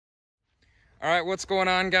All right, what's going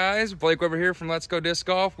on, guys? Blake Weber here from Let's Go Disc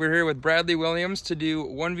Golf. We're here with Bradley Williams to do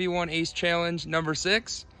 1v1 Ace Challenge number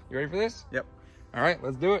 6. You ready for this? Yep. All right,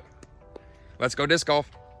 let's do it. Let's go disc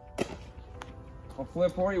golf. I'll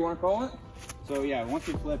flip for you. You want to call it? So yeah, once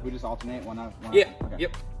we flip, we just alternate one up. Yeah. Okay.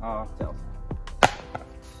 Yep. Tails.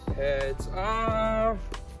 Heads off.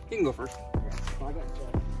 You can go first. Yeah. I got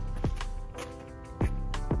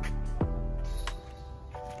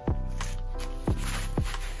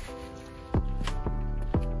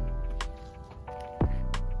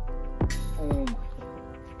Oh my.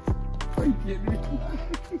 Are you kidding me?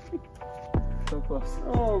 so close.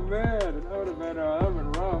 Oh man, that would have been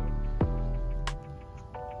rough.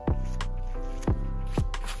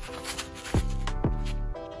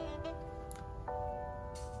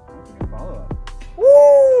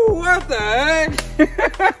 Woo! What the heck? Is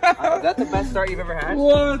that the best start you've ever had?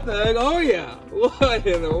 What the heck? Oh yeah. What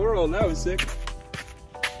in the world? That was sick.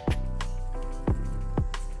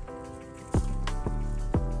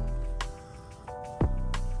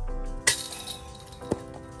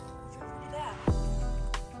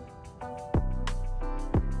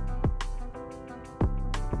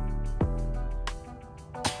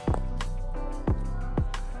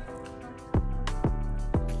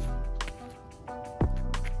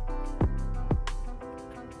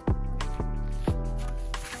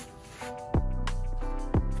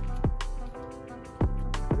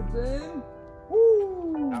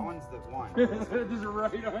 Woo! That one's the one. Just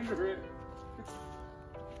right under it.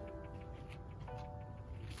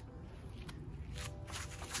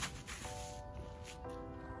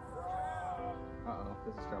 Uh-oh,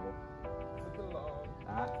 this is trouble.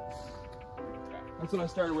 That's what I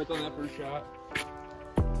started with on that first shot.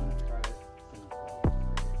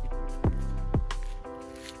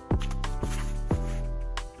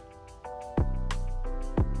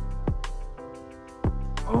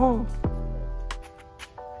 Oh!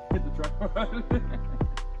 Hit the tripod.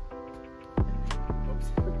 Oops.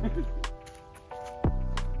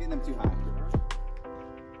 Getting them too high.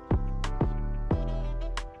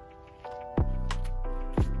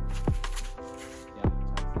 Yeah,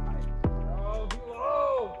 that's the height. Oh, be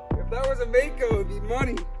low! If that was a Mako, it'd be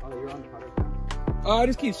money. Oh, you're on the putter now? I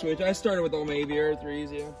just keep switching. I started with Old Aviator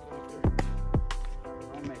 3s, yeah.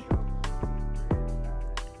 Don't make up.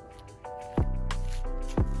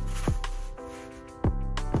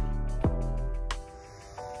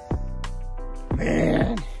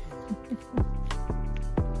 Man.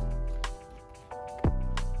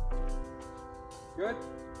 Good.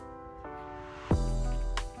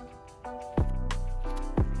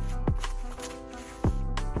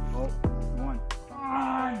 Oh, this is the one.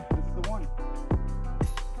 This is the one.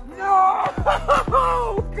 No!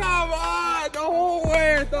 Come on! The whole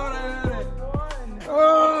way I thought I had it.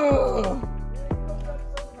 Oh!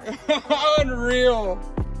 Unreal.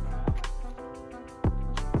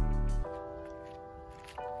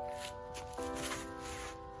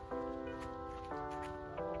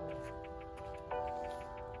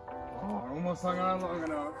 Oh, I almost hung on long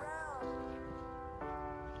enough.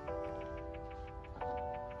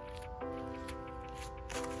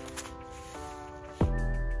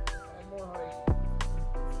 Add more height.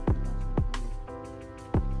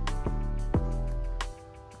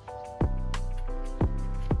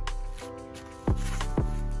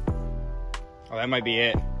 Oh, that might be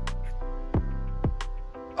it.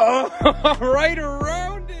 Oh, right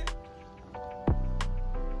around it.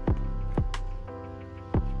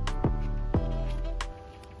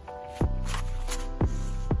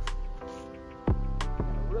 I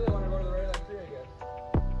really want to go to the right of that tree, I guess.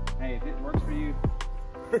 Hey, if it works for you.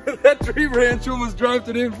 That tree branch almost dropped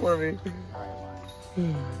it in for me.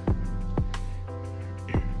 Alright,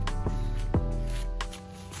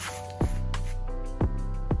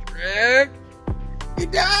 Trip.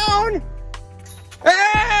 Get down.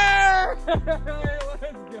 Hey, let's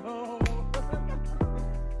go.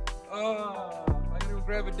 Oh, I gotta go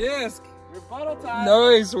grab a disc. rebuttal time.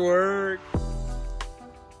 Nice work.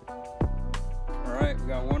 All right, we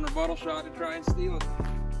got one rebuttal shot to try and steal it.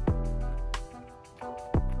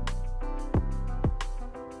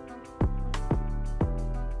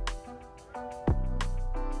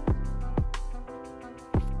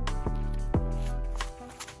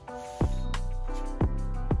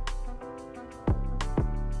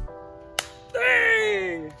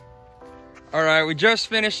 Dang! All right, we just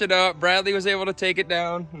finished it up. Bradley was able to take it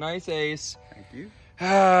down. Nice ace. Thank you.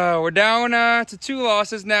 We're down to 2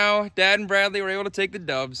 losses now. Dad and Bradley were able to take the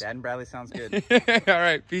dubs. Dad and Bradley sounds good. All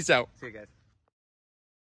right, peace out. See you guys.